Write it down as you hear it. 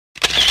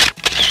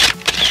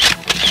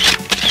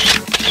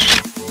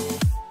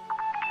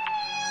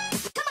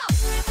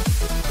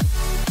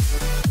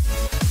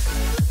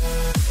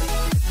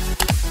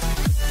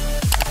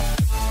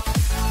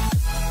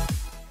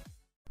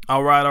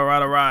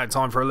Alright.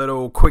 Time for a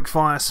little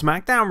quickfire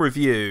Smackdown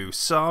review.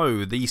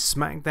 So, the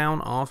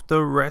Smackdown after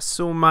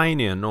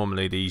Wrestlemania.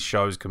 Normally these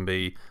shows can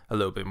be a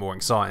little bit more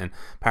exciting.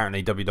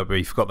 Apparently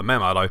WWE forgot the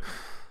memo though,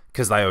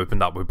 because they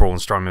opened up with Braun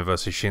Strowman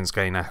versus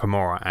Shinsuke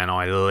Nakamura, and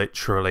I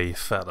literally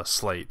fell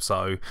asleep.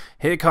 So,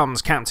 here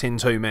comes Captain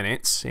 2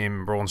 Minutes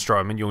in Braun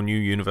Strowman, your new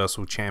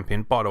Universal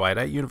Champion. By the way,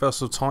 that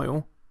Universal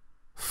title,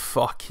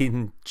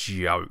 fucking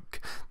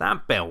joke.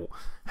 That belt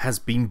has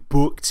been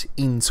booked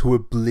into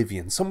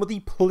oblivion. Somebody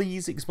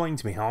please explain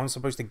to me how I'm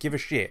supposed to give a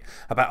shit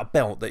about a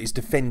belt that is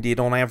defended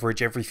on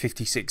average every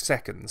 56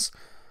 seconds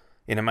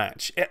in a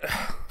match.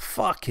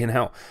 Fucking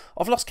hell.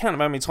 I've lost count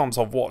of how many times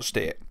I've watched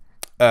it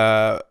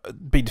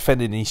be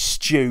defended in these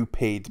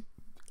stupid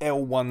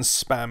L1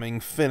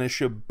 spamming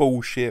finisher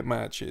bullshit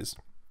matches.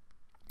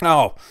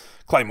 Oh,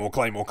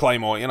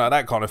 Claymore, you know,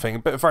 that kind of thing.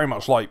 But very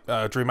much like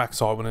Drew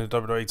McIntyre winning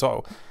the WWE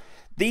title.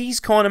 These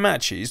kind of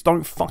matches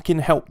don't fucking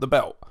help the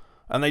belt,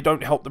 and they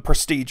don't help the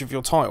prestige of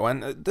your title.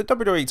 And the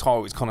WWE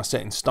title is kind of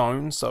set in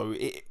stone, so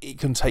it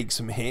can take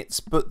some hits,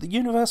 but the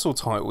Universal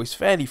title is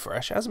fairly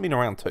fresh. It hasn't been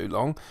around too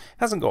long. It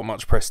hasn't got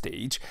much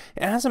prestige.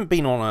 It hasn't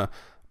been on a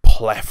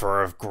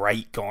plethora of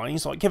great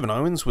guys. Like Kevin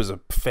Owens was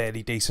a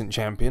fairly decent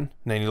champion,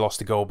 and then he lost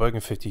to Goldberg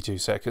in 52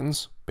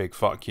 seconds. Big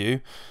fuck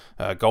you.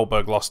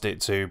 Goldberg lost it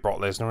to Brock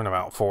Lesnar in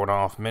about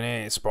 4.5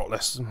 minutes. Brock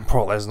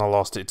Lesnar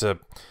lost it to,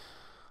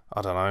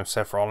 I don't know,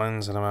 Seth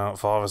Rollins in about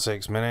 5 or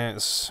 6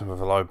 minutes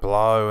with a low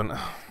blow. And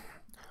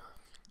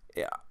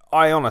yeah,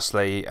 I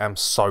honestly am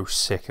so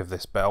sick of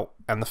this belt,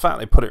 and the fact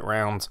they put it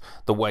around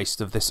the waist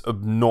of this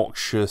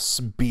obnoxious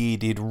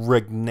bearded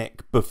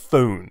redneck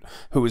buffoon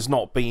who has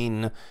not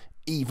been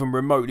even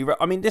remotely.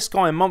 I mean, this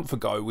guy a month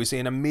ago was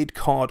in a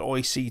mid-card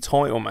IC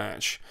title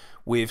match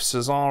with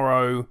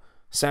Cesaro,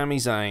 Sami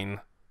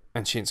Zayn,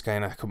 and Shinsuke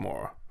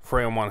Nakamura,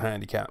 3-on-1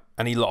 handicap,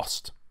 and he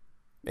lost.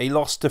 He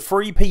lost to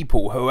 3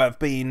 people who have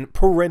been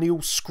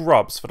perennial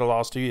scrubs for the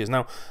last 2 years.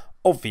 Now,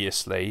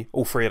 obviously,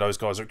 all 3 of those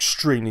guys are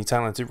extremely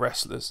talented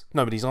wrestlers.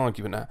 Nobody's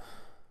arguing that.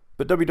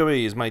 But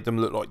WWE has made them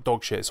look like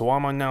dog shit. So why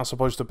am I now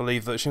supposed to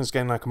believe that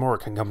Shinsuke Nakamura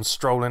can come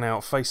strolling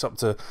out, face up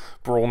to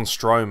Braun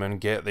Strowman,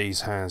 get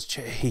these hands?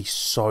 He's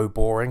so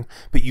boring.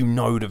 But you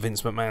know that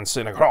Vince McMahon's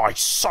sitting there, oh,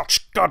 he's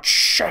such good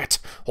shit.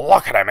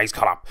 Look at him. He's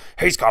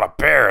got a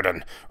beard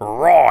and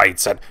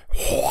rides and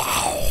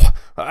wow.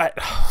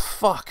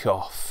 Fuck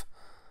off.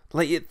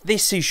 Like,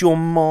 this is your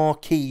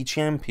marquee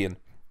champion,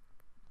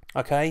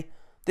 okay?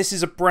 This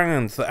is a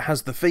brand that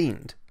has The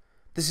Fiend.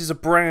 This is a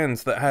brand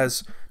that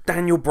has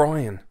Daniel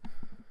Bryan.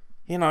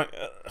 You know,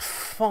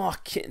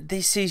 fuck it.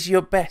 This is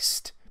your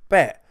best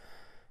bet.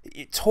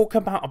 Talk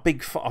about a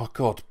big... Oh,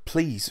 God,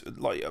 please.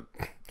 Like,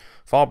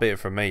 far be it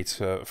from me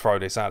to throw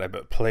this out there,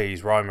 but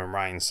please, Roman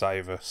Reigns,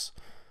 save us.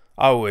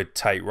 I would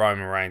take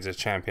Roman Reigns as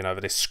champion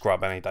over this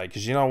scrub any day.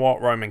 Because you know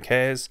what? Roman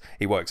cares.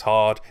 He works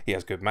hard. He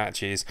has good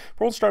matches.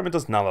 Braun Strowman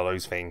does none of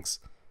those things.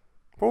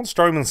 Braun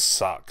Strowman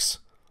sucks.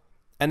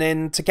 And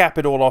then to cap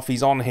it all off,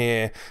 he's on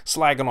here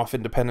slagging off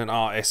independent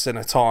artists in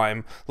a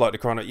time like the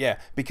corona. Yeah,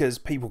 because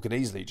people can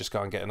easily just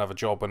go and get another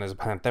job when there's a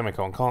pandemic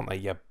on, can't they?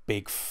 You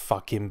big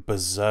fucking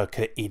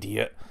berserker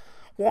idiot.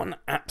 What an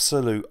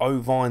absolute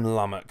ovine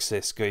lummox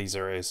this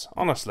geezer is.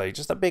 Honestly,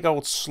 just a big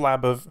old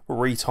slab of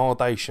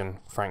retardation,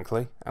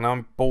 frankly. And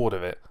I'm bored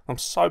of it. I'm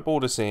so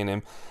bored of seeing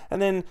him. And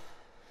then,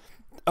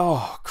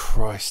 oh,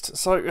 Christ.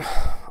 So,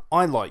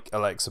 I like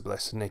Alexa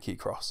Bliss and Nikki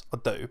Cross. I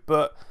do.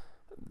 But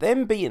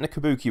them beating the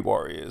Kabuki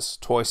Warriors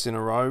twice in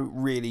a row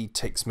really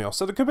ticks me off.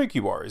 So, the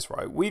Kabuki Warriors,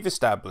 right, we've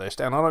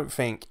established, and I don't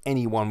think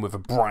anyone with a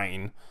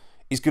brain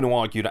is going to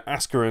argue that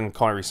Asuka and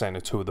Kairi Sane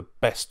are 2 of the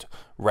best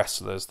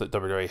wrestlers that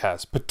WWE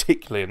has,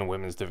 particularly in the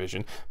women's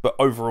division, but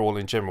overall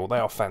in general, they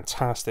are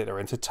fantastic. They're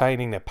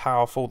entertaining, they're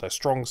powerful, they're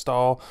strong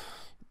style,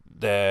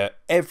 they're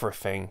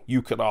everything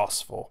you could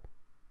ask for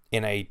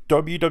in a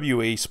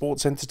WWE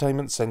sports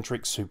entertainment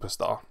centric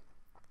superstar.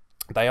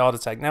 They are the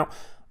tag. Now,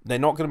 they're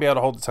not going to be able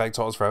to hold the tag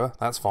titles forever,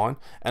 that's fine,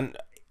 and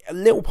a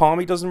little part of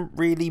me doesn't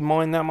really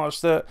mind that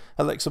much that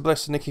Alexa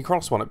Bliss and Nikki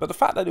Cross won it, but the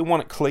fact that they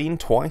won it clean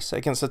twice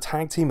against a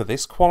tag team of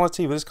this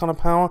quality, with this kind of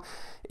power,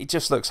 it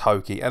just looks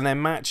hokey. And their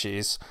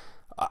matches,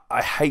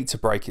 I hate to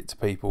break it to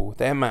people,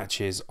 their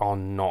matches are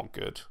not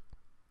good.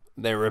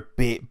 They're a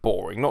bit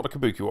boring. Not the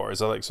Kabuki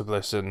Warriors, Alexa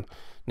Bliss and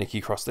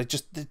Nikki Cross. They're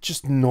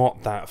just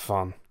not that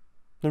fun.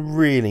 They're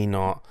really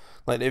not.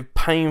 Like, they're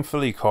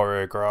painfully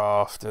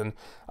choreographed, and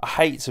I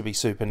hate to be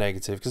super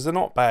negative because they're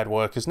not bad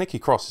workers. Nikki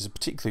Cross is a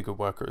particularly good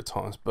worker at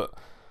times, but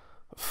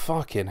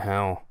fucking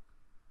hell,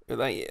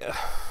 like,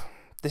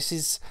 this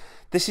is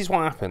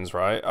what happens,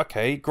 right?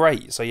 Okay,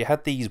 great. So you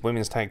had these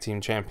women's tag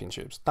team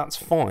championships. That's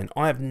fine.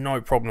 I have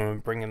no problem in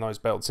bringing those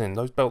belts in.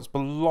 Those belts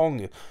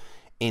belong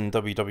in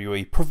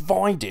WWE,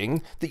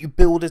 providing that you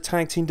build a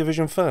tag team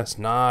division first.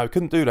 No,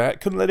 couldn't do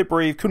that. Couldn't let it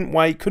breathe. Couldn't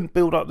wait. Couldn't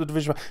build up the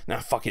division. No,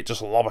 fuck it.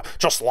 Just lob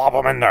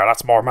them in there.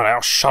 That's more money.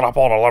 I'll shut up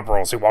all the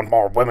liberals who want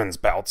more women's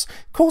belts.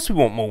 Of course we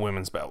want more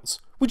women's belts.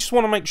 We just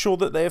want to make sure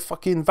that they're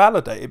fucking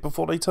validated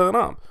before they turn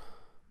up.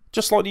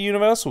 Just like the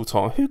Universal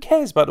title. Who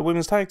cares about the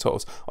women's tag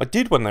titles? I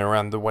did when they were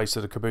around the waist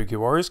of the Kabuki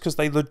Warriors because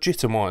they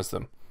legitimised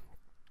them.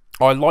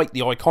 I liked the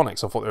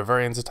Iconics. I thought they were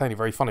very entertaining,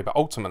 very funny. But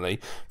ultimately,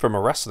 from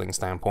a wrestling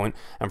standpoint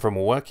and from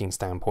a working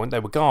standpoint, they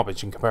were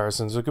garbage in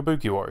comparison to the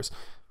Kabuki Warriors.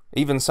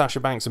 Even Sasha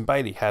Banks and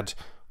Bayley had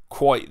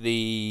quite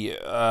the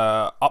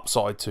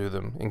upside to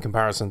them in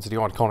comparison to the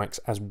Iconics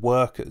as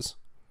workers.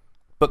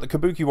 But the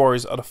Kabuki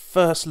Warriors are the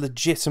first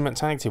legitimate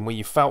tag team where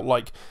you felt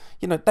like,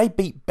 you know, they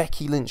beat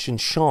Becky Lynch and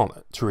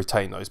Charlotte to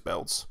retain those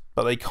belts.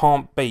 But they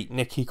can't beat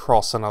Nikki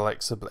Cross and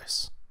Alexa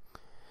Bliss.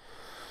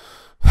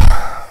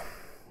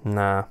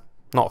 Nah,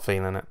 not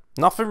feeling it.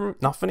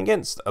 Nothing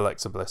against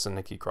Alexa Bliss and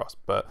Nikki Cross,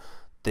 but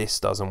this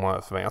doesn't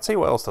work for me. I'll tell you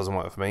what else doesn't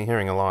work for me.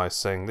 Hearing Elias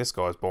sing, this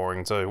guy's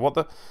boring too. What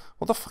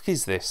the fuck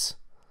is this?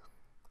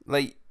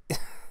 Like,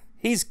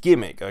 his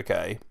gimmick,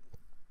 okay,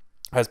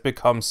 has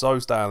become so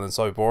stale and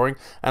so boring,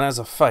 and as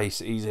a face,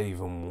 he's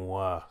even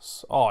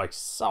worse. Oh, he's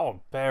so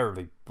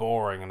unbearably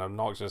boring and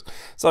obnoxious.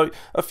 So,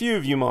 a few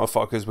of you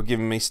motherfuckers were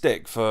giving me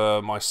stick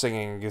for my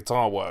singing and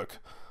guitar work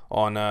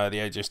on the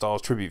AJ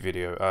Styles tribute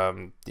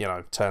video. You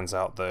know, turns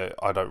out that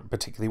I don't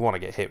particularly want to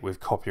get hit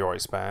with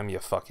copyright spam, you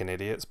fucking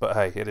idiots, but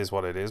hey, it is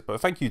what it is. But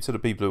thank you to the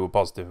people who were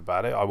positive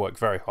about it. I worked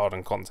very hard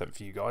on content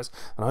for you guys,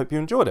 and I hope you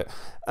enjoyed it.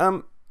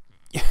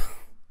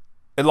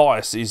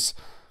 Elias is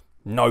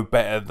no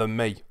better than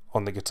me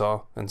on the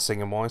guitar and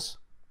singing wise.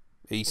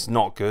 He's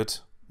not good.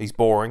 He's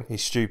boring.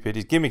 He's stupid.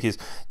 His gimmick is,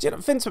 you know,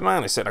 Vince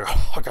McMahon is saying,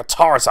 oh,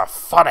 guitarists are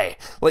funny.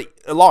 Like,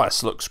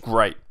 Elias looks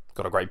great.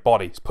 Got a great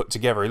body. He's put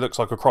together. He looks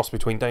like a cross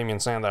between Damien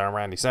Sandow and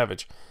Randy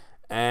Savage.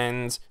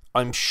 And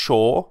I'm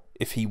sure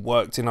if he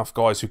worked enough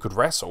guys who could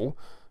wrestle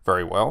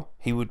very well,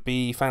 he would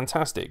be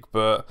fantastic.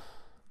 But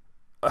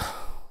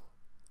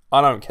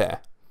I don't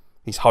care.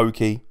 He's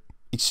hokey.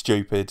 He's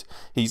stupid.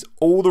 He's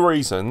all the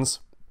reasons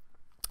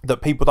that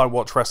people don't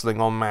watch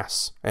wrestling en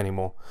masse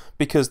anymore.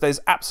 Because there's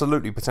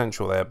absolutely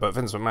potential there, but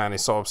Vince McMahon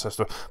is so obsessed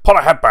with put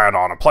a headband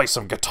on and play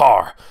some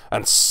guitar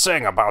and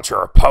sing about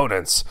your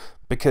opponents.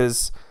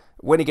 Because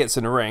when he gets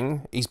in the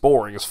ring, he's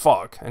boring as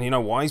fuck. And you know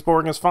why he's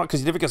boring as fuck?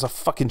 Because he never gets a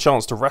fucking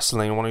chance to wrestle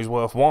anyone who's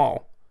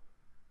worthwhile.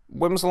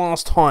 When was the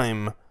last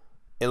time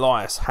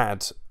Elias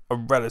had a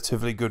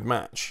relatively good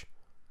match?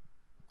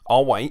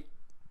 I'll wait.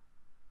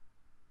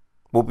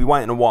 We'll be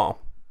waiting a while.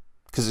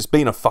 Because it's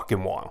been a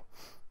fucking while.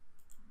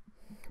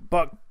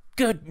 But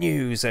good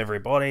news,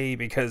 everybody,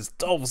 because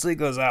Dolph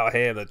Ziggler's out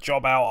here to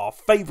job out our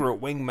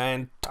favourite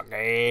wingman,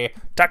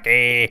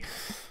 Tucky.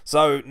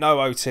 So, no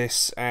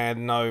Otis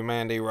and no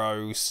Mandy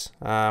Rose.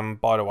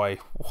 By the way,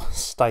 what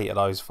state of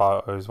those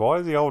photos? Why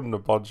is he holding a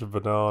bunch of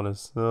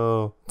bananas?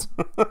 Oh.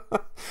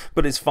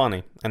 But it's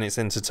funny, and it's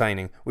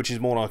entertaining, which is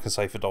more than I can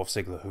say for Dolph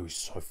Ziggler, who's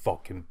so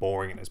fucking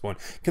boring at this point.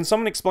 Can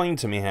someone explain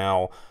to me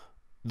how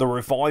the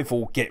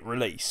Revival get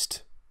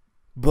released?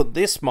 But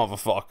this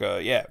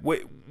motherfucker, yeah,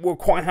 we're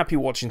quite happy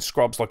watching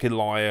scrubs like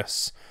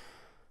Elias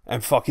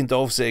and fucking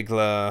Dolph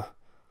Ziggler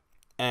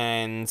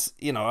and,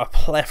 you know, a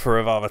plethora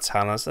of other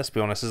talents. Let's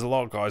be honest, there's a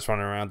lot of guys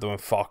running around doing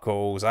fuck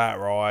alls, Zack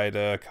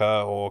Ryder,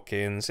 Kurt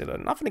Hawkins, you know,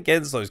 nothing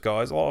against those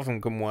guys, a lot of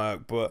them can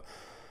work, but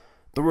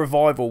the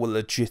Revival were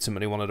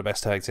legitimately one of the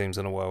best tag teams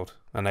in the world,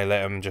 and they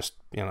let them just,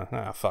 you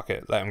know, fuck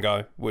it, let them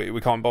go.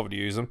 We can't bother to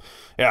use them.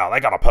 Yeah, they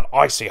gotta put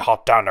icy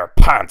hot down their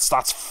pants.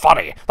 That's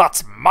funny.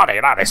 That's money.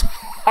 That is.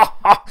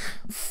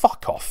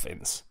 Fuck off,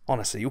 Vince.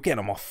 Honestly, you're getting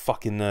on my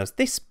fucking nerves.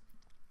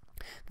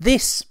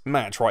 This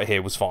match right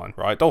here was fine,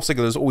 right? Dolph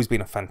Ziggler has always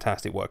been a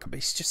fantastic worker, but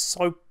he's just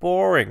so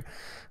boring.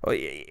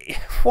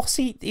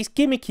 His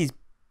gimmick is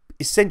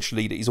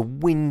essentially that he's a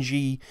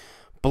whingy,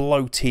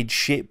 bloated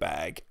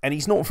shitbag, and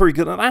he's not very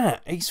good at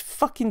that. He's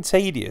fucking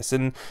tedious,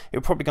 and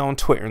he'll probably go on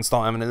Twitter and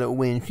start having a little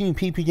win.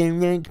 People don't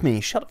like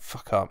me. Shut the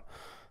fuck up.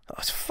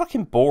 It's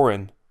fucking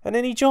boring. And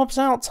then he jobs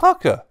out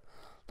Tucker.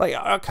 Like,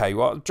 okay,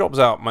 well, jobs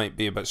out might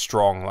be a bit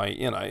strong. Like,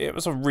 you know, it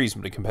was a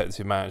reasonably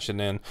competitive match, and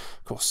then,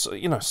 of course,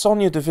 you know,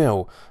 Sonya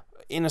Deville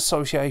in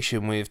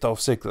association with Dolph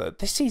Ziggler.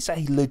 This is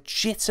a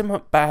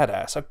legitimate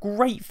badass, a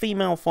great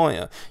female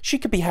fighter. She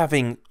could be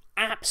having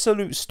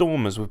absolute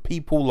stormers with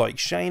people like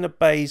Shayna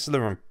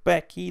Baszler and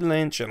Becky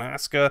Lynch and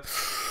Asuka.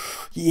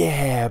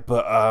 Yeah,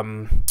 but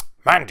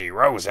Mandy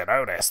Rose and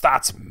Otis,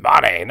 that's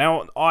money.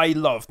 Now, I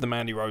love the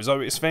Mandy Rose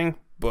Otis thing,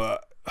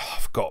 but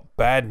I've got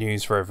bad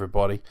news for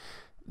everybody.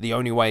 The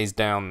only way is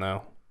down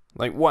now.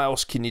 Like, what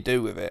else can you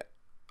do with it?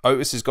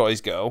 Otis has got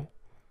his girl.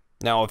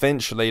 Now,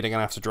 eventually, they're going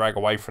to have to drag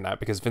away from that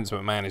because Vince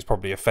McMahon is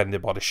probably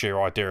offended by the sheer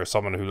idea of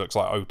someone who looks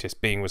like Otis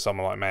being with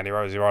someone like Mandy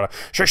Rose. Right?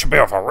 She should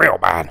be with a real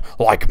man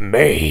like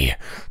me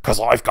because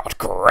I've got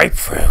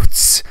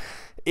grapefruits.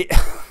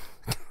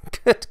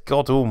 Good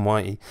God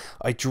almighty.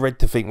 I dread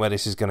to think where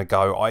this is going to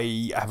go.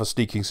 I have a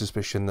sneaking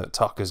suspicion that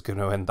Tucker's going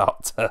to end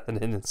up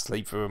turning and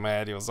sleep through a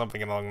Maddie or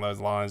something along those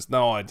lines.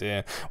 No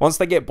idea. Once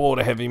they get bored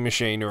of heavy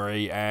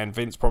machinery, and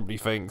Vince probably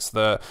thinks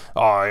that,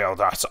 oh, you know,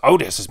 that's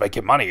Otis is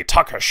making money.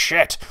 Tucker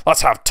shit.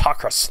 Let's have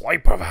Tucker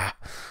sleep with her.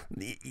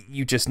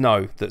 You just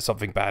know that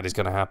something bad is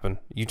going to happen.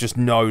 You just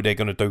know they're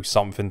going to do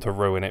something to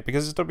ruin it,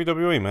 because it's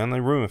WWE, man. They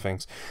ruin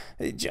things.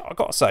 I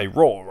got to say,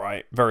 Raw,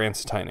 right? Very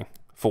entertaining.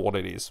 For what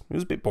it is. It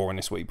was a bit boring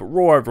this week, but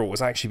Raw overall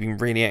has actually been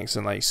really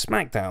excellent. Like,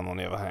 SmackDown, on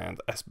the other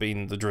hand, has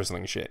been the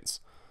drizzling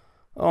shits.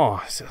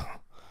 Oh,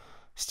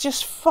 it's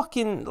just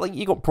fucking, like,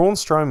 you got Braun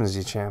Strowman as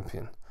your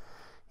champion.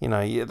 You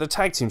know, the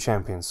tag team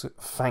champions,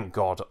 thank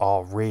God,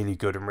 are really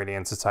good and really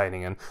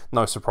entertaining, and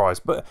no surprise.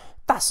 But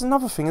that's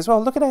another thing as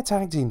well. Look at their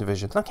tag team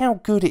division. Look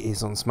how good it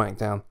is on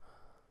SmackDown.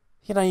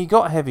 You know, you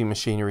got heavy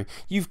machinery.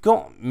 You've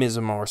got Miz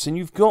and Morrison.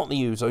 You've got the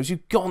Usos.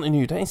 You've got the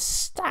New Day. It's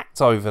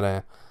stacked over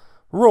there.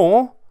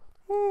 Raw,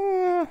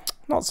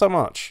 not so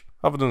much.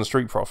 Other than the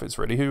Street Profits,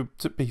 really, who,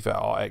 to be fair,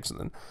 are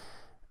excellent.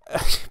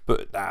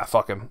 But, nah,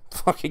 fuck them.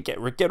 Fucking get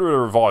rid of the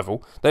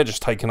Revival. They're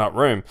just taking up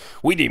room.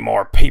 We need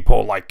more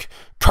people like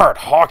Kurt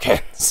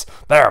Hawkins.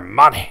 They're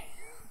money.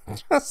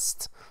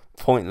 Just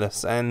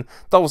pointless. And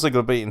Dolph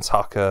Ziggler beating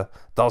Tucker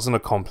doesn't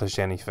accomplish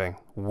anything.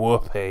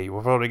 Whoopee.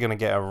 We're probably going to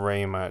get a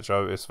rematch.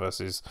 Otis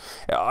versus...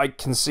 I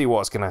can see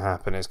what's going to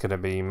happen. It's going to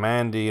be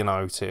Mandy and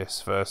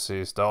Otis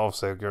versus Dolph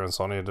Ziggler and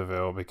Sonya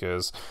Deville,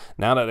 because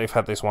now that they've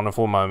had this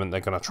wonderful moment,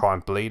 they're going to try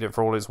and bleed it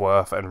for all it's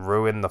worth and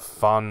ruin the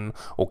fun,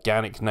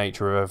 organic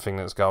nature of everything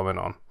that's going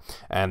on.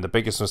 And the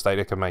biggest mistake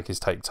they can make is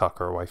take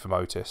Tucker away from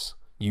Otis.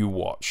 You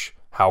watch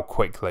how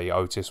quickly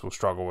Otis will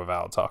struggle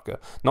without Tucker.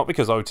 Not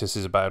because Otis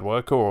is a bad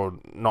worker or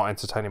not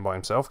entertaining by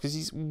himself, because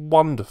he's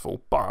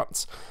wonderful,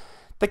 but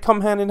they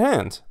come hand in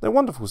hand. They're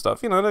wonderful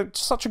stuff. You know, they're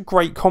such a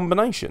great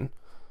combination.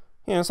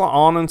 You know, it's like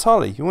Arn and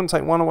Tully. You wouldn't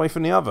take one away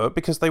from the other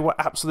because they were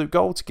absolute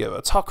gold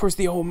together. Tucker is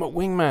the ultimate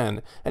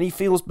wingman, and he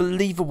feels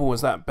believable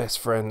as that best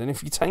friend. And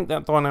if you take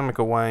that dynamic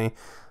away,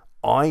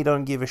 I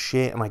don't give a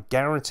shit, and I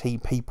guarantee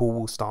people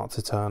will start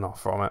to turn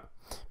off from it.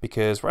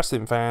 Because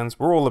wrestling fans,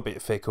 we're all a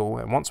bit fickle,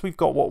 and once we've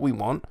got what we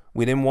want,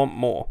 we then want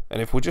more.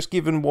 And if we're just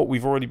given what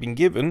we've already been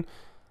given,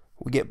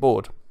 we get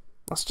bored.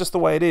 That's just the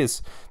way it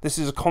is. This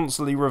is a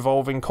constantly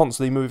revolving,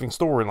 constantly moving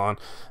storyline,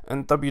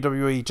 and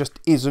WWE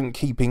just isn't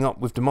keeping up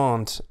with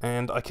demand,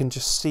 and I can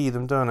just see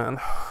them doing it. And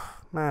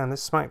man,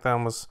 this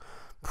SmackDown was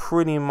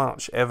pretty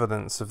much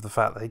evidence of the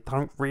fact they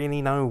don't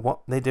really know what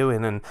they're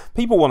doing. And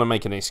people want to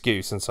make an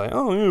excuse and say,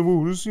 oh yeah,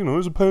 well, there's, you know,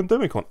 there's a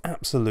pandemic on.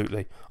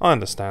 Absolutely, I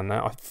understand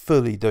that, I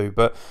fully do,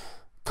 but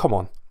come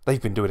on,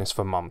 they've been doing this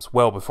for months,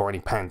 well before any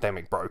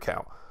pandemic broke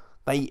out.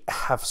 They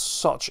have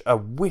such a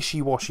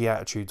wishy-washy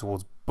attitude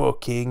towards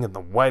booking and the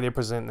way they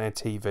present their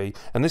TV,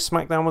 and this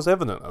SmackDown was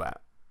evident of that.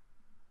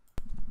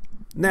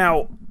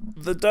 Now,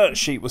 the dirt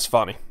sheet was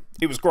funny.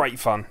 It was great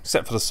fun,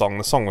 except for the song.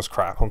 The song was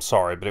crap, I'm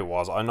sorry, but it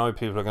was. I know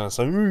people are going to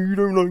say, oh, you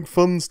don't like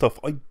fun stuff.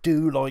 I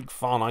do like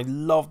fun. I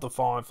love the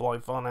Firefly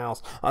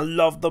Funhouse. I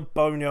love the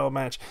Boneyard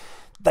match.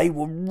 They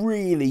were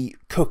really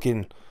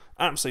cooking,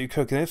 absolutely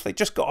cooking. If they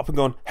just got up and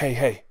gone, hey,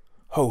 hey,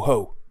 ho,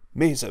 ho,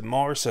 Miz and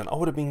Morrison, I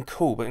would have been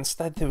cool. But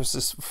instead there was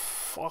this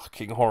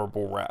fucking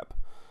horrible rap,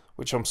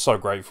 which I'm so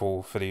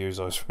grateful for the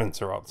Usos for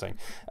interrupting.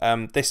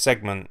 This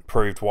segment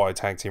proved why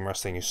tag team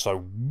wrestling is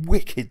so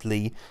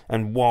wickedly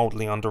and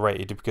wildly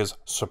underrated, because,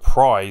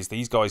 surprise,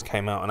 these guys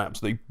came out and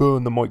absolutely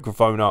burned the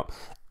microphone up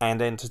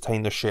and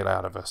entertained the shit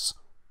out of us.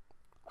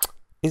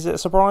 Is it a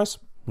surprise?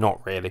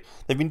 Not really.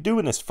 They've been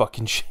doing this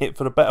fucking shit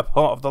for the better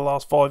part of the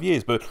last 5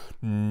 years, but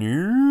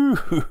no,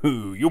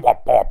 you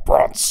want more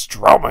Braun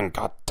Strowman,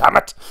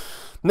 goddammit.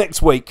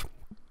 Next week,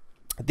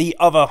 the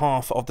other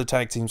half of the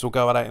tag teams will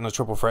go out in a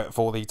triple threat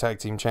for the tag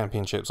team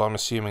championships. I'm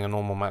assuming a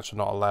normal match and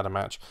not a ladder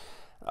match.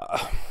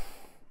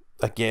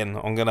 Again,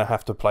 I'm going to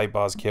have to play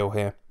buzzkill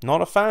here.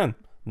 Not a fan.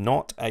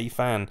 Not a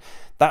fan.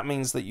 That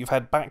means that you've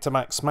had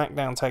back-to-back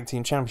SmackDown tag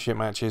team championship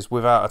matches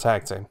without a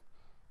tag team.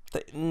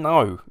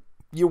 No.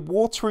 You're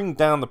watering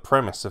down the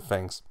premise of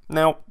things.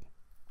 Now,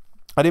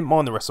 I didn't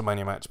mind the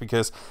WrestleMania match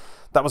because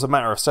that was a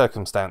matter of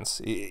circumstance.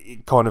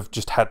 It kind of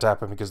just had to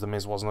happen because The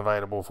Miz wasn't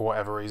available for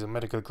whatever reason,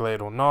 medically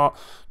cleared or not.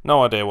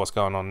 No idea what's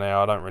going on there.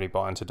 I don't really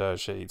buy into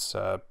dirt sheets,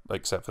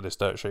 except for this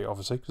dirt sheet,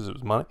 obviously, because it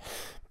was money.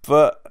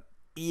 But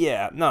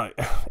yeah, no,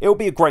 it'll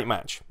be a great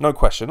match, no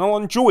question. I'll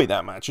enjoy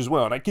that match as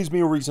well. That gives me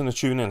a reason to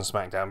tune in to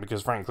SmackDown,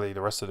 because frankly,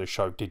 the rest of the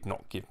show did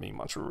not give me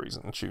much of a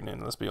reason to tune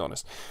in, let's be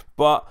honest.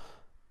 But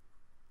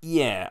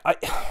yeah,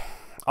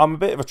 I'm a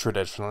bit of a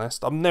traditionalist.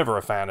 I'm never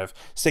a fan of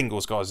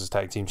singles guys as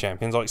tag team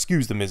champions. I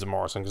excuse the Miz and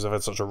Morrison because they've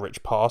had such a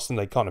rich past and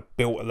they kind of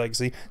built a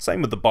legacy.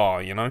 Same with the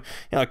Bar, you know.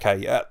 Yeah,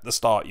 okay, at the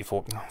start you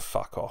thought, oh,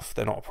 fuck off,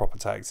 they're not a proper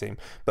tag team.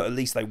 But at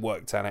least they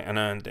worked at it and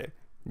earned it.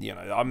 You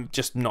know, I'm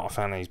just not a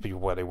fan of these people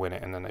where they win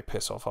it and then they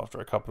piss off after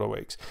a couple of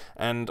weeks.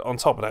 And on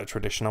top of that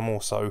tradition, I'm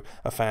also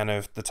a fan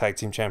of the tag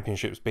team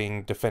championships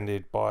being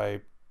defended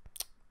by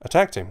a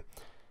tag team.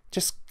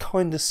 Just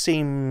kind of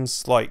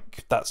seems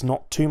like that's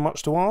not too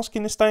much to ask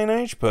in this day and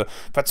age, but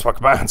Vince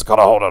McMahon's got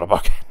a hold of the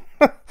bucket.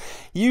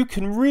 You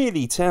can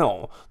really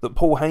tell that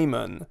Paul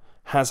Heyman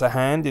has a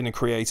hand in a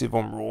creative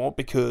on Raw,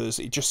 because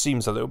it just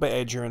seems a little bit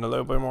edgier and a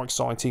little bit more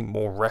exciting,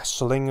 more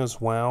wrestling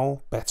as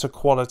well, better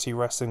quality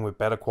wrestling with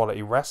better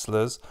quality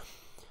wrestlers,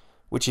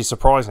 which is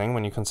surprising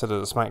when you consider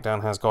that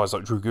SmackDown has guys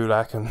like Drew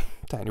Gulak and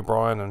Daniel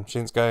Bryan and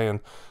Shinsuke and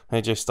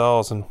AJ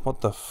Styles, and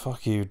what the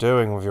fuck are you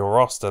doing with your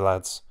roster,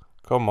 lads?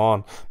 Come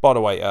on. By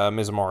the way,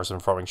 Miz and Morrison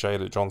throwing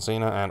shade at John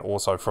Cena, and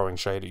also throwing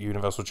shade at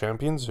Universal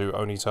Champions who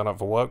only turn up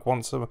for work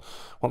once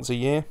a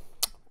year.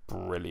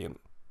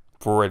 Brilliant.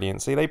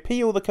 Brilliant. See, they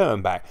peel the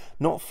curtain back.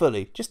 Not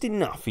fully, just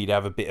enough for you to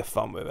have a bit of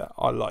fun with it.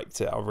 I liked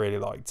it. I really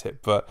liked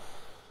it. But,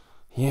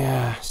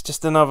 yeah, it's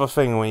just another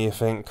thing where you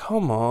think,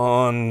 come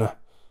on.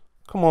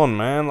 Come on,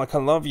 man. Like, I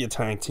love your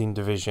tag team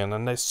division,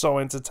 and they're so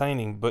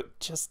entertaining. But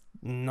just,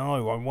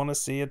 no, I want to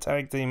see a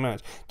tag team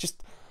match.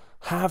 Just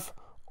have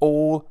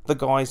all the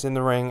guys in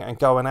the ring and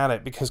going at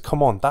it. Because,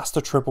 come on, that's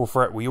the triple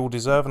threat we all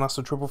deserve, and that's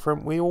the triple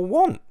threat we all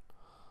want.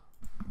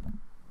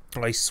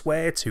 I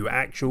swear to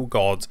actual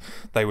God,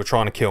 they were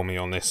trying to kill me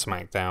on this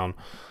SmackDown.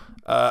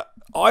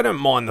 I don't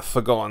mind the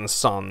Forgotten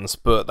Sons,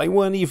 but they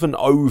weren't even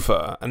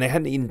over, and they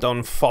hadn't even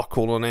done fuck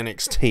all on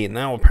NXT, and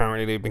now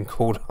apparently they've been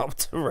called up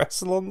to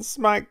wrestle on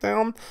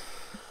SmackDown.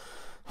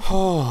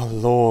 Oh,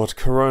 Lord,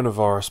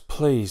 coronavirus,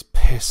 please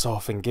piss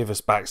off and give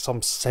us back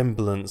some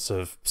semblance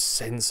of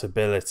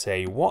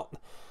sensibility. What?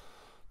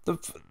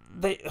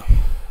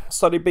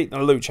 So they beat the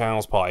Lucha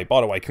House Party.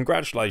 By the way,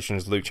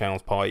 congratulations, Lucha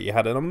House Party. You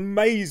had an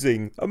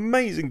amazing,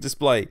 amazing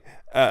display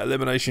at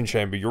Elimination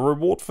Chamber. Your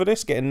reward for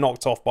this? Getting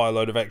knocked off by a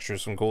load of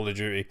extras from Call of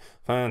Duty.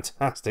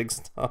 Fantastic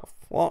stuff.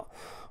 What?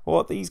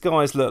 These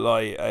guys look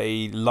like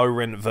a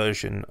low-rent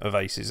version of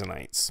Aces and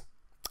Eights.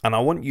 And I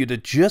want you to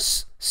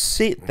just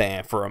sit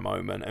there for a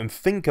moment and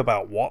think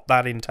about what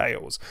that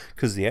entails.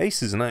 Because the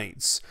Aces and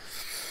Eights,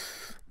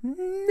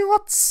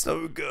 not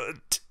so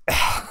good.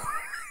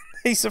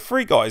 These are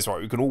three guys, right,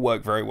 who can all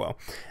work very well.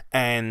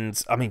 And,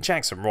 I mean,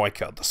 Jackson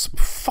Riker, the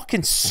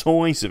fucking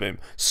size of him,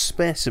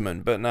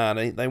 specimen. But no,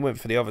 they went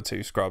for the other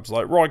two scrubs.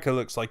 Like, Riker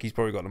looks like he's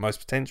probably got the most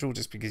potential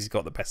just because he's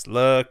got the best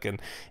look,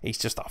 and he's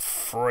just a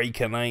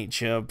freak of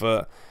nature.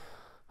 But,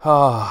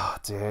 oh,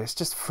 dear, it's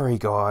just three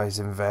guys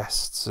in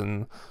vests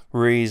and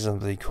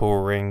reasonably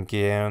cool ring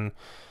gear. And,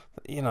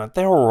 you know,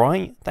 they're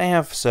alright. They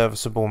have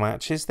serviceable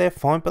matches. They're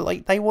fine. But,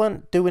 like, they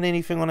weren't doing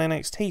anything on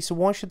NXT. So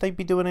why should they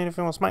be doing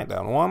anything on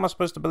SmackDown? Why am I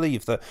supposed to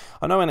believe that?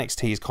 I know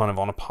NXT is kind of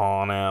on a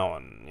par now.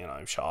 And, you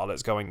know,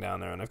 Charlotte's going down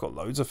there. And they've got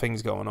loads of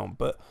things going on.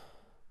 But,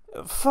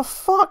 for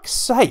fuck's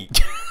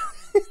sake.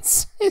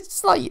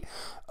 It's like,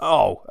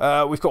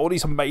 we've got all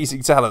these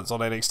amazing talents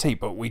on NXT,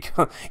 but we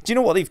can't. Do you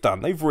know what they've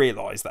done? They've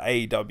realised that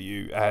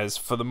AEW has,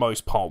 for the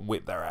most part,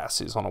 whipped their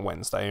asses on a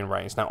Wednesday in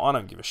ratings. Now, I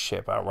don't give a shit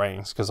about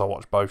ratings because I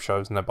watch both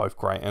shows and they're both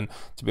great. And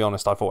to be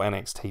honest, I thought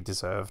NXT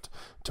deserved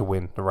to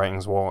win the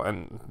ratings war.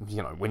 And,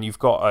 you know, when you've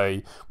got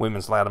a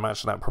women's ladder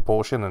match in that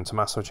proportion and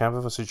Tommaso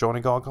Ciampa versus Johnny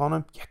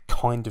Gargano, you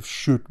kind of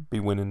should be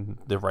winning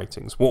the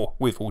ratings war,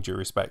 with all due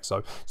respect.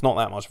 So it's not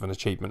that much of an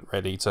achievement,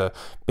 really, to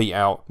beat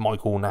out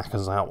Michael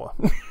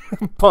Nakazawa.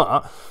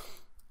 But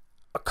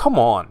come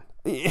on.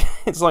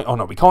 It's like, oh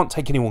no, we can't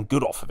take anyone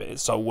good off of it,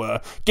 so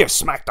give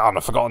SmackDown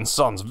the Forgotten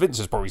Sons. Vince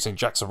has probably seen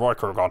Jackson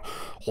Riker and gone,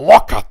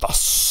 look at the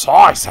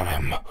size of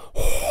him.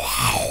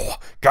 Wow,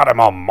 got him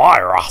on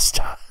my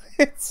roster.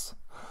 It's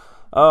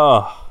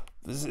a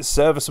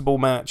serviceable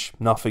match,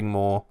 nothing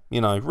more.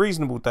 You know,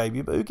 reasonable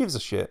debut, but who gives a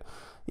shit?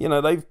 You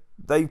know,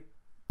 they've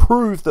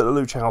proved that the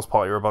Lucha House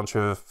Party are a bunch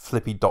of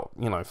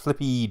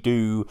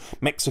flippy-do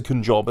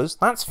Mexican jobbers.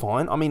 That's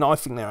fine. I mean, I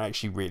think they're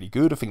actually really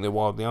good. I think they're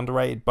wildly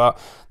underrated, but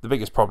the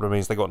biggest problem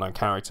is they got no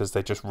characters.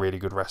 They're just really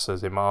good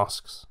wrestlers in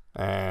masks.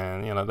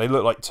 And, you know, they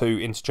look like two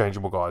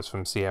interchangeable guys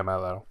from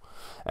CMLL,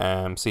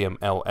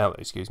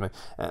 excuse me.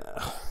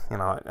 You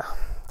know,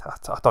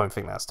 I don't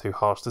think that's too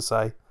harsh to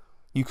say.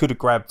 You could have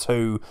grabbed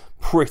two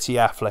pretty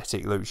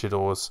athletic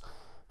luchadors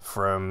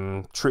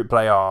from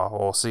AAA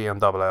or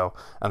CMLL,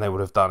 and they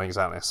would have done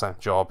exactly the same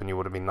job, and you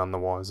would have been none the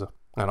wiser.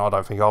 And I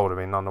don't think I would have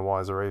been none the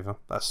wiser either.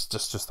 That's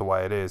just the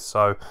way it is.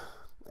 So,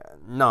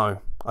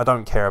 no, I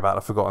don't care about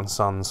the Forgotten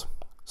Sons.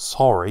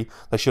 Sorry,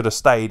 they should have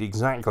stayed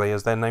exactly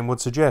as their name would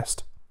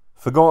suggest.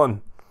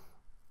 Forgotten.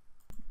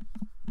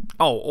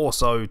 Oh,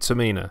 also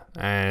Tamina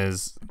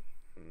as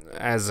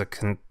a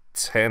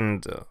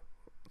contender.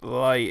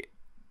 Like,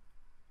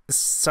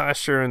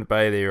 Sasha and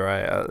Bayley,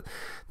 right?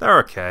 They're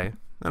okay.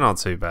 They're not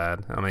too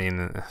bad. I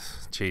mean,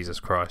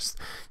 Jesus Christ.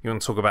 You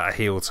want to talk about a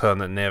heel turn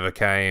that never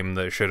came,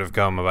 that should have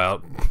come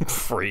about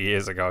 3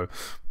 years ago.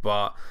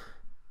 But,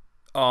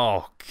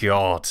 oh,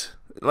 God.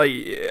 Like,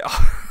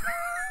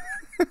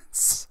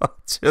 it's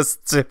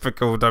just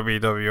typical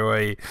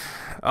WWE.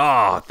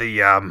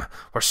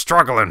 We're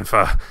struggling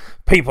for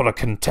people to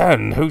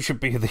contend. Who should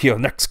be the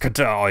next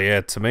contender? Oh,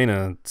 yeah,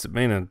 Tamina,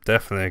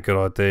 definitely a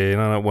good idea. You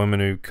know, that woman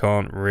who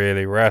can't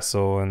really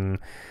wrestle, and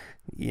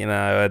you know,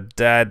 her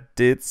dad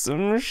did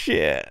some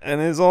shit and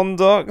is on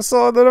dark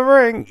side of the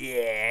ring.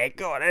 Yeah,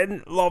 go on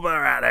in, lob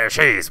her out there.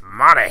 She's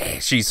money.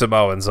 She's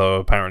Samoan, so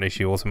apparently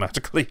she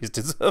automatically is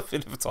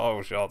deserving of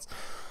title shots.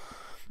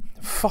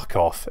 Fuck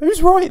off.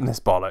 Who's writing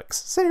this bollocks?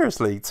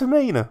 Seriously,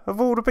 Tamina,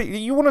 of all the people.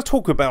 You want to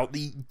talk about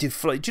the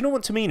deflate. Do you know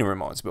what Tamina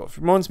reminds me of?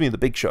 It reminds me of the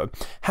Big Show.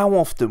 How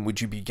often would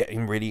you be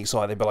getting really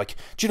excited? They'd be like,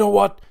 do you know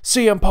what?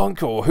 CM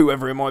Punk or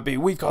whoever it might be,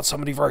 we've got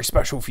somebody very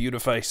special for you to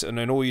face. And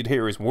then all you'd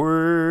hear is,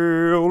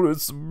 well,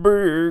 it's the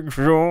Big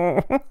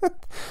Show.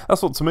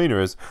 That's what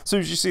Tamina is. As soon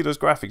as you see those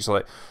graphics, you're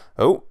like,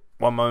 oh,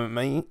 one moment,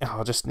 mate.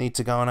 I just need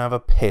to go and have a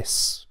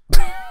piss.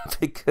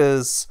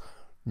 Because,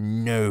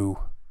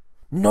 no.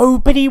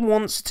 Nobody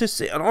wants to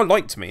see, and I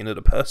like Tamina,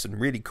 the person,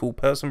 really cool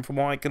person from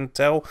what I can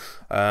tell.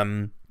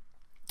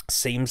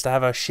 Seems to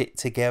have her shit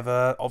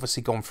together,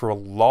 obviously gone through a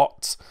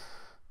lot,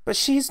 but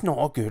she's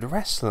not a good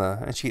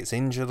wrestler, and she gets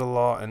injured a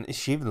lot, and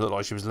she even looked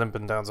like she was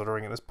limping down to the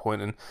ring at this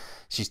point, and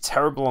she's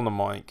terrible on the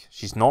mic,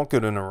 she's not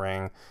good in the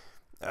ring.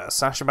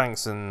 Sasha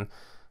Banks and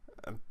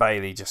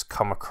Bayley just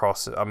come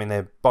across, I mean,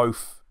 they're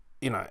both,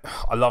 you know,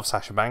 I love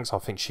Sasha Banks. I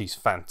think she's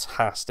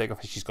fantastic. I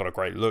think she's got a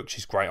great look.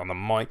 She's great on the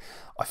mic.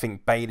 I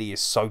think Bayley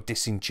is so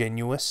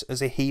disingenuous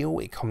as a heel.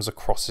 It comes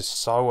across as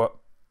so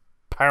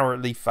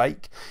apparently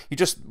fake. You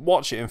just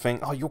watch it and think,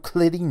 oh, you're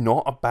clearly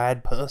not a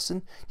bad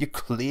person. You're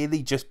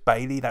clearly just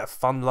Bayley, that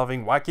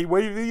fun-loving, wacky,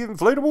 wavy,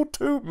 inflatable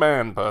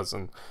tube-man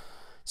person.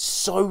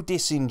 So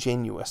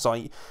disingenuous.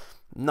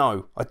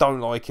 No, I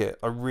don't like it.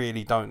 I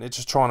really don't. They're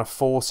just trying to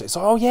force it. It's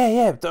like, oh,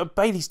 yeah,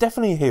 Bayley's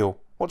definitely a heel.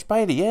 Watch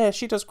Bayley, yeah,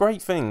 she does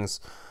great things.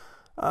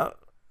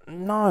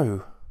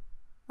 No,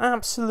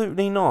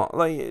 absolutely not.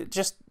 Like,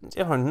 just,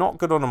 you know, not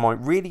good on the mic,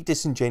 really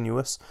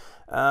disingenuous.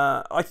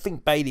 I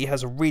think Bayley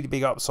has a really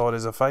big upside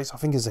as a face. I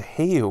think as a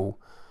heel,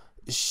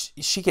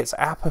 she gets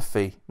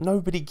apathy.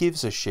 Nobody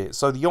gives a shit.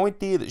 So the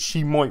idea that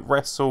she might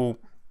wrestle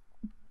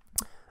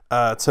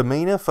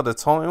Tamina for the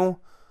title,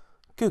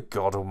 good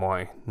God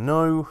almighty.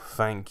 No,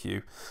 thank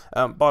you.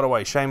 By the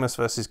way, Sheamus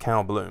versus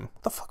Cal Bloom.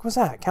 What the fuck was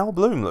that? Cal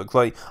Bloom looked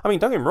like... I mean,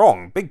 don't get me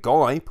wrong. Big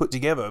guy, put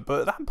together.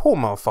 But that poor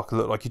motherfucker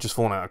looked like he just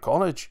fallen out of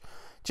college.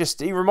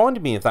 He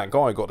reminded me of that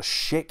guy who got the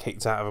shit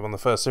kicked out of him on the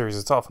first series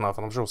of Tough Enough.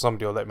 And I'm sure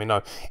somebody will let me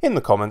know in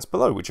the comments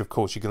below. Which, of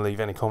course, you can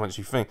leave any comments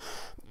you think.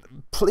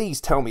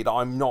 Please tell me that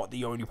I'm not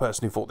the only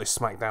person who thought this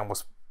SmackDown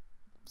was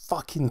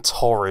fucking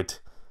torrid.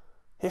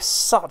 It's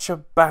such a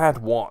bad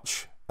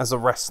watch. As a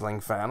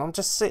wrestling fan, I'm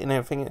just sitting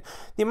there thinking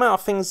the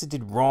amount of things they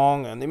did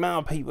wrong and the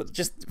amount of people,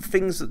 just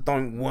things that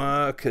don't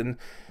work, and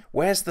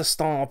where's the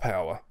star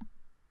power?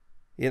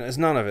 You know, there's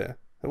none of it.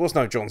 There was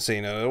no John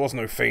Cena, there was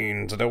no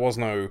Fiend, there was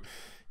no,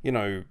 you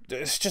know,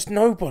 it's just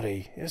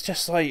nobody. It's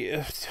just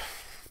like,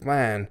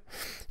 man.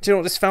 Do you know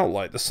what this felt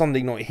like? The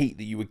Sunday night heat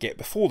that you would get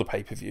before the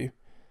pay-per-view.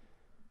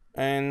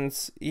 And,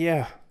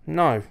 yeah,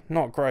 no,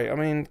 not great. I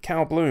mean,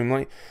 Cal Bloom,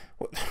 like...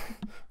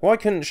 Why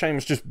couldn't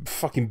Sheamus just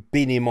fucking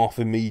bin him off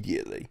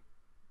immediately?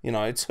 You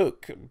know, it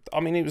took...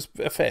 I mean, it was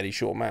a fairly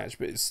short match,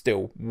 but it's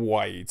still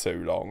way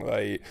too long.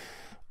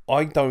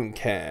 I don't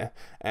care.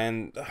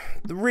 And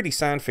the really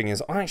sad thing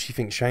is, I actually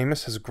think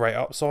Sheamus has a great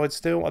upside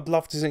still. I'd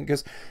love to see,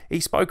 because he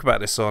spoke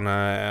about this on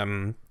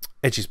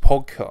Edge's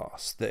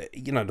podcast, that,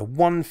 you know, the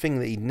one thing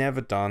that he'd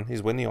never done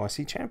is win the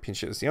IC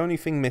Championship. It's the only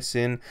thing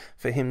missing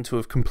for him to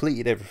have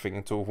completed everything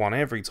and to have won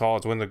every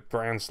title, to win the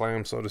Grand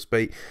Slam, so to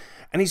speak.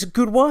 And he's a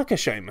good worker,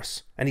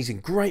 Sheamus. And he's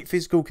in great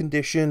physical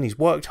condition. He's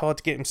worked hard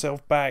to get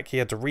himself back. He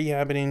had to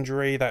rehab an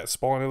injury, that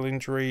spinal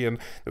injury, and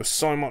there was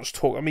so much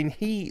talk. I mean,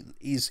 he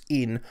is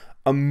in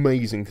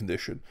amazing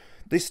condition.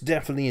 This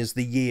definitely is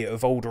the year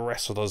of older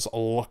wrestlers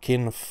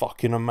looking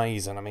fucking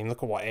amazing. I mean,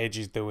 look at what Edge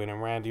is doing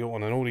and Randy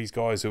Orton and all these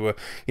guys who are,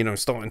 you know,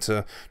 starting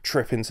to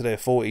trip into their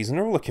 40s, and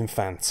they're all looking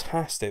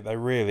fantastic. They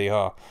really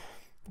are.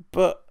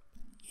 But,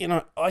 you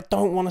know, I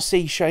don't want to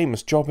see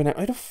Sheamus jobbing out.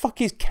 Who the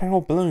fuck is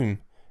Cal Bloom?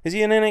 Is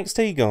he an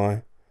NXT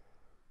guy?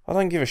 I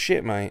don't give a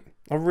shit, mate.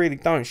 I really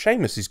don't.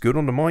 Sheamus is good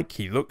on the mic.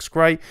 He looks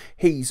great.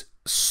 He's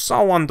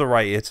so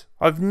underrated.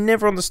 I've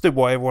never understood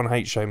why everyone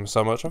hates Sheamus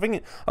so much. I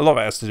think a lot of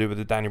it has to do with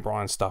the Danny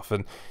Bryan stuff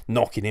and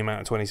knocking him out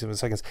in 27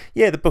 seconds.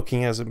 Yeah, the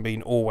booking hasn't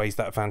been always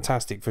that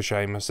fantastic for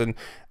Sheamus, and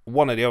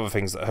one of the other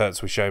things that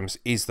hurts with Sheamus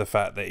is the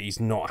fact that he's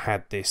not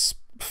had this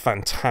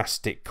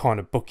fantastic kind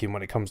of booking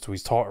when it comes to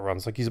his title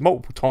runs. Like, he's a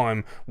multiple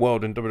time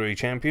world and WWE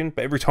champion,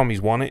 but every time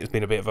he's won it, it's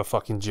been a bit of a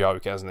fucking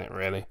joke, hasn't it,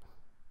 really?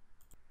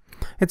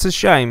 It's a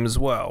shame as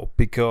well,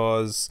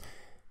 because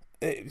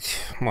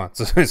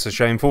it's a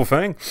shameful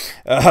thing.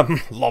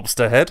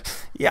 Lobster head.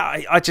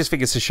 Yeah, I just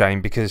think it's a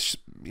shame because,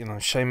 you know,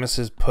 Sheamus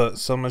has put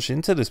so much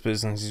into this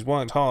business. He's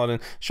worked hard,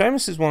 and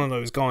Sheamus is one of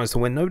those guys that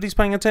when nobody's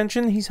paying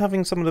attention, he's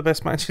having some of the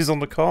best matches on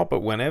the card,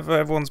 but whenever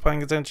everyone's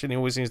paying attention, he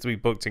always seems to be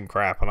booked in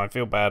crap, and I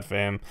feel bad for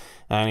him,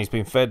 and he's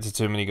been fed to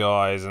too many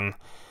guys, and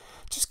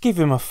just give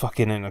him a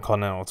fucking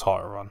Intercontinental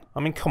title run. I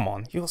mean, come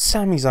on. You've got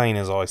Sami Zayn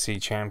as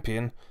IC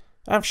champion.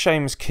 Have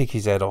Sheamus kick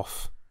his head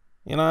off.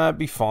 You know, that'd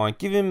be fine.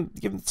 Give him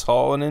the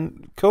title, and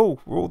then cool,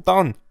 we're all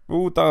done. We're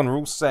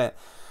all set.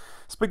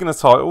 Speaking of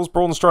titles,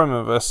 Braun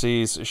Strowman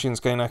versus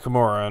Shinsuke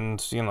Nakamura,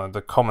 and, you know,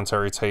 the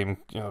commentary team,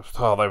 you know,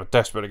 they were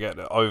desperate to get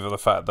over the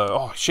fact that,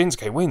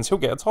 Shinsuke wins, he'll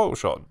get a title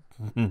shot.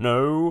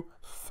 No,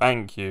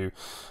 thank you.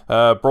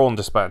 Braun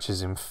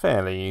dispatches him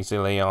fairly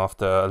easily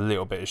after a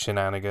little bit of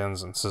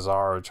shenanigans and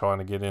Cesaro trying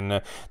to get in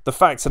there. The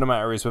fact of the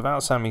matter is,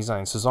 without Sami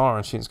Zayn, Cesaro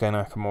and Shinsuke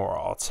Nakamura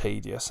are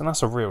tedious, and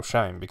that's a real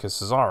shame because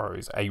Cesaro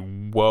is a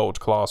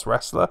world-class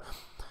wrestler,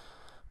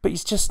 but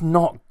he's just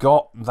not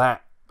got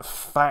that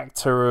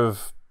factor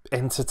of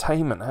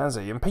entertainment, has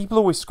he? And people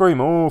always scream,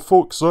 oh,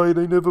 fuck's sake,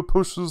 they never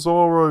push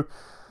Cesaro.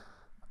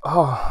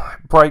 Oh,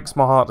 it breaks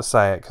my heart to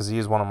say it because he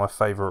is one of my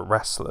favourite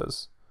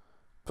wrestlers.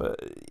 But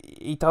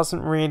he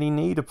doesn't really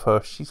need a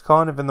push. He's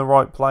kind of in the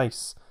right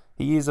place.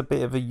 He is a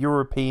bit of a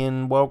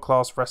European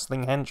world-class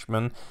wrestling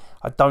henchman.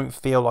 I don't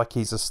feel like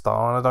he's a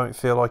star, and I don't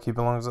feel like he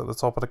belongs at the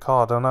top of the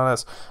card. I know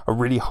that's a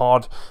really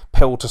hard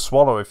pill to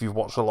swallow if you've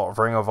watched a lot of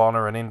Ring of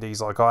Honor and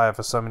Indies like I have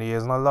for so many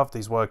years, and I love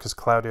these workers,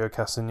 Claudio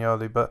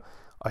Castagnoli, but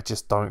I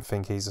just don't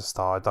think he's a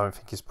star. I don't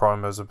think his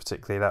promos are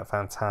particularly that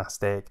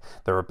fantastic.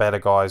 There are better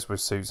guys with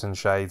suits and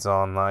shades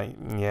on. Like,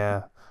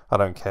 yeah, I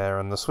don't care.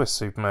 And the Swiss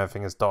Superman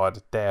thing has died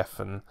a death.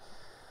 And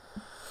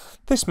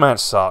this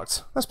match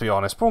sucked. Let's be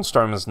honest. Braun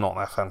Strowman's not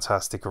that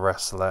fantastic a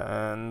wrestler.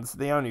 And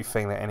the only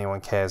thing that anyone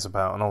cares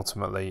about, and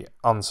ultimately,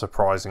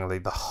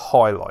 unsurprisingly, the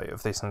highlight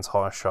of this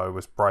entire show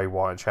was Bray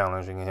Wyatt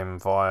challenging him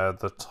via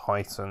the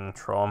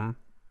Titantron.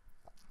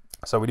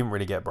 So we didn't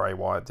really get Bray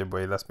Wyatt, did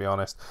we? Let's be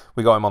honest.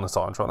 We got him on the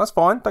Titantron. That's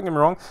fine, don't get me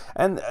wrong.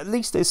 And at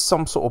least there's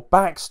some sort of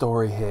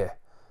backstory here.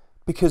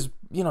 Because,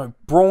 you know,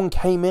 Braun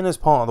came in as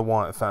part of the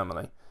Wyatt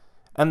family.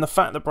 And the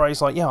fact that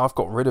Bray's like, yeah, I've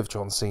got rid of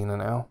John Cena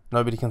now.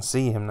 Nobody can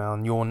see him now,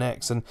 and you're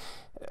next. And,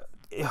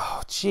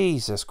 oh,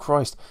 Jesus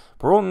Christ.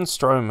 Braun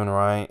Strowman,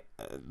 right?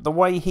 The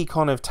way he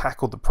kind of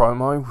tackled the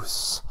promo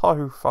was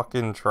so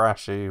fucking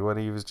trashy when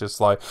he was just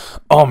like,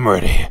 I'm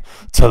ready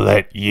to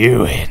let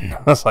you in.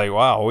 I was like,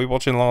 wow, are we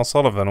watching Lars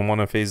Sullivan on one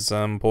of his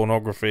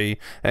pornography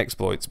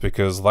exploits?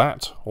 Because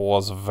that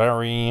was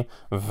very,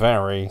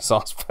 very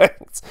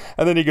suspect.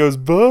 And then he goes,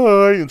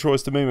 bye, and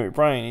tries to mimic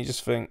Bray, and you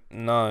just think,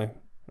 no.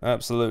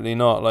 Absolutely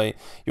not. Like,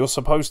 you're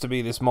supposed to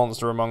be this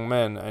monster among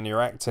men, and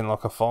you're acting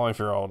like a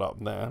 5-year-old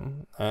up there.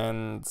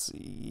 And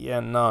yeah,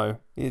 no,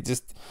 you're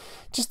just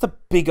a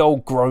big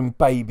old grown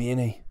baby,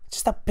 isn't he?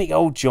 Just a big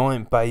old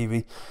giant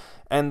baby.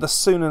 And the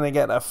sooner they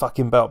get that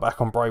fucking belt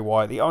back on Bray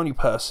Wyatt, the only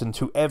person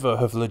to ever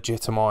have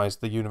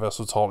legitimised the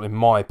Universal title, in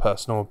my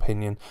personal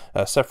opinion,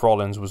 Seth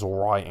Rollins was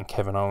alright and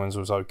Kevin Owens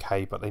was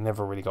okay, but they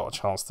never really got a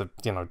chance to,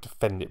 you know,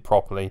 defend it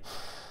properly.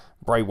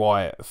 Bray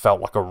Wyatt felt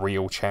like a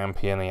real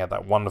champion. He had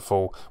that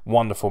wonderful,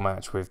 wonderful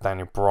match with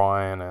Daniel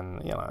Bryan,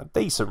 and, you know, a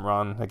decent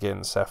run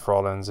against Seth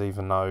Rollins,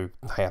 even though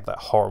they had that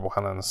horrible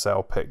Hell in a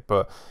Cell pick.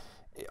 But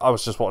I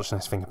was just watching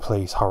this thinking,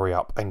 please hurry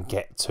up and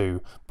get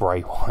to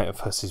Bray Wyatt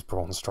versus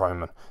Braun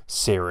Strowman.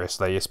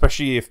 Seriously,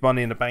 especially if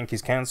Money in the Bank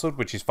is cancelled,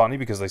 which is funny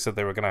because they said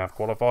they were going to have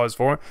qualifiers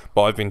for it,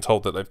 but I've been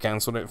told that they've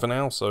cancelled it for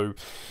now, so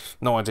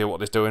no idea what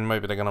they're doing.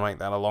 Maybe they're going to make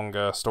that a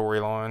longer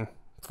storyline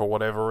for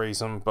whatever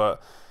reason,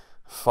 but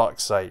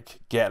fuck's sake,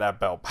 get that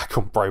belt back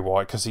on Bray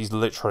Wyatt, because he's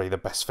literally the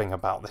best thing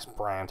about this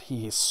brand.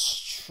 He is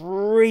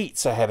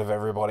streets ahead of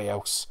everybody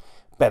else.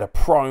 Better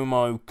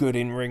promo, good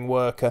in-ring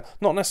worker.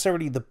 Not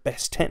necessarily the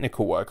best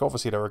technical work.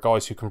 Obviously, there are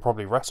guys who can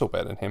probably wrestle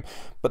better than him,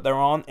 but there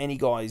aren't any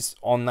guys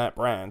on that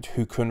brand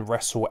who can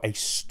wrestle a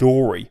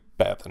story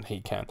better than he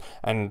can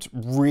and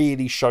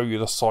really show you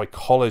the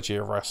psychology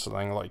of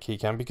wrestling like he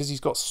can, because he's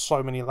got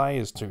so many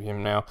layers to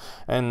him now.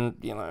 And,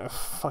 you know,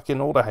 fucking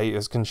all the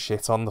haters can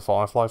shit on the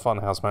Firefly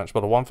Funhouse match,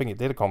 but the one thing it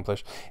did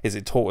accomplish is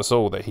it taught us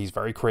all that he's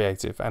very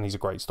creative and he's a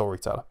great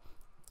storyteller.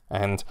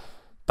 And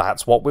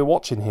that's what we're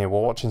watching here.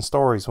 We're watching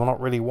stories. We're not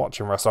really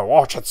watching wrestling. We're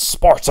watching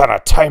sports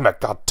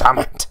entertainment,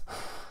 goddammit.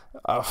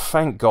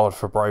 Thank God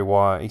for Bray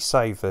Wyatt. He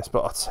saved this.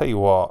 But I'll tell you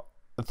what,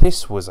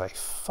 this was a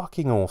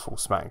fucking awful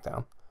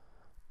SmackDown.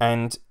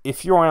 And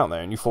if you're out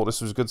there and you thought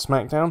this was a good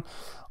SmackDown,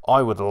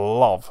 I would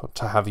love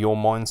to have your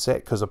mindset,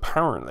 because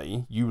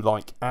apparently you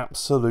like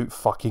absolute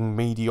fucking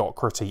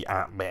mediocrity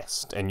at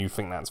best, and you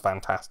think that's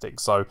fantastic.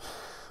 So,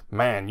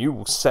 man, you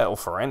will settle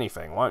for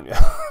anything, won't you?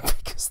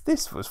 Because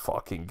this was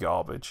fucking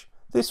garbage.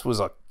 This was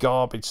a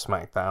garbage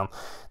SmackDown.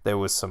 There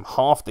was some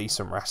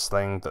half-decent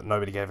wrestling that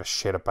nobody gave a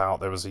shit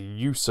about. There was a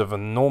use of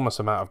an enormous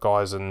amount of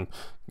guys and,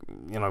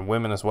 you know,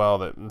 women as well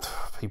that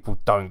people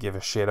don't give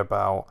a shit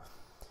about.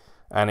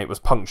 And it was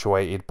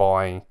punctuated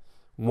by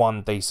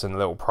one decent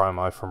little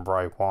promo from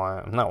Bray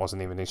Wyatt, and that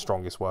wasn't even his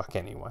strongest work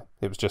anyway.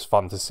 It was just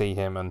fun to see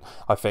him, and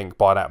I think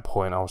by that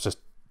point I was just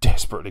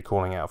desperately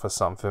calling out for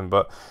something.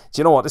 But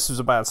do you know what? This was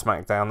a bad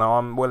SmackDown. Now,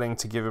 I'm willing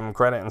to give him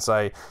credit and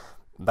say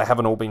they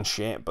haven't all been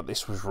shit, but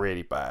this was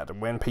really bad.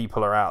 And when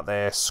people are out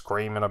there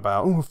screaming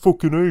about, oh,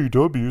 fucking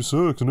AEW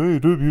sucks, and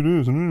AEW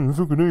this, and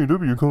fucking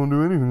AEW can't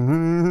do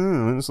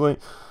anything, it's like,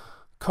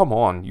 come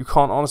on, you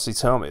can't honestly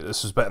tell me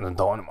this was better than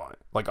Dynamite.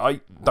 Like,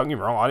 don't get me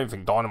wrong, I didn't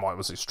think Dynamite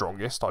was its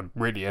strongest. I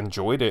really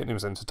enjoyed it, and it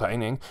was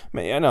entertaining. I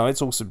mean, I know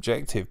it's all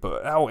subjective,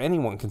 but how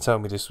anyone can tell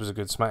me this was a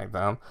good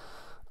SmackDown?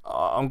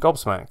 I'm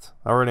gobsmacked.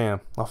 I really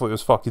am. I thought it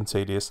was fucking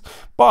tedious.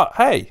 But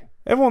hey,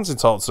 everyone's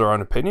entitled to their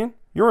own opinion.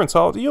 You're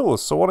entitled to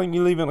yours, so why don't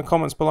you leave it in the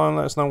comments below and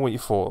let us know what you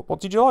thought. What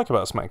did you like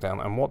about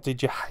SmackDown, and what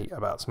did you hate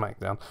about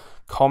SmackDown?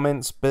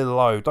 Comments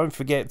below. Don't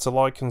forget to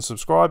like and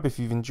subscribe if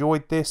you've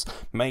enjoyed this.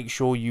 Make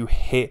sure you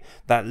hit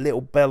that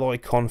little bell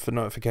icon for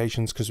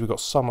notifications, because we've got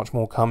so much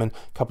more coming.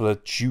 A couple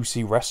of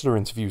juicy wrestler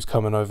interviews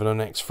coming over the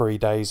next 3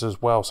 days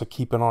as well, so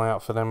keep an eye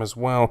out for them as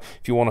well.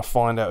 If you want to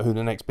find out who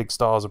the next big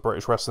stars of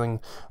British wrestling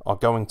are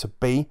going to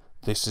be,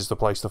 this is the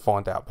place to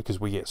find out, because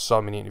we get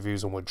so many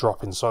interviews and we're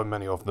dropping so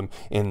many of them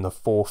in the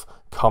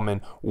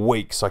forthcoming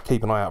week. So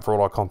keep an eye out for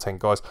all our content,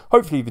 guys.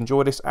 Hopefully you've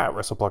enjoyed this at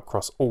Wrestle Plug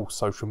across all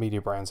social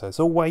media brands as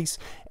always.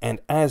 And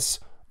as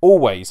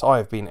always, I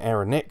have been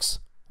Aeron Nix,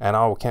 and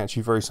I will catch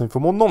you very soon for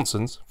more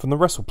nonsense from the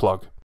Wrestle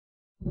Plug.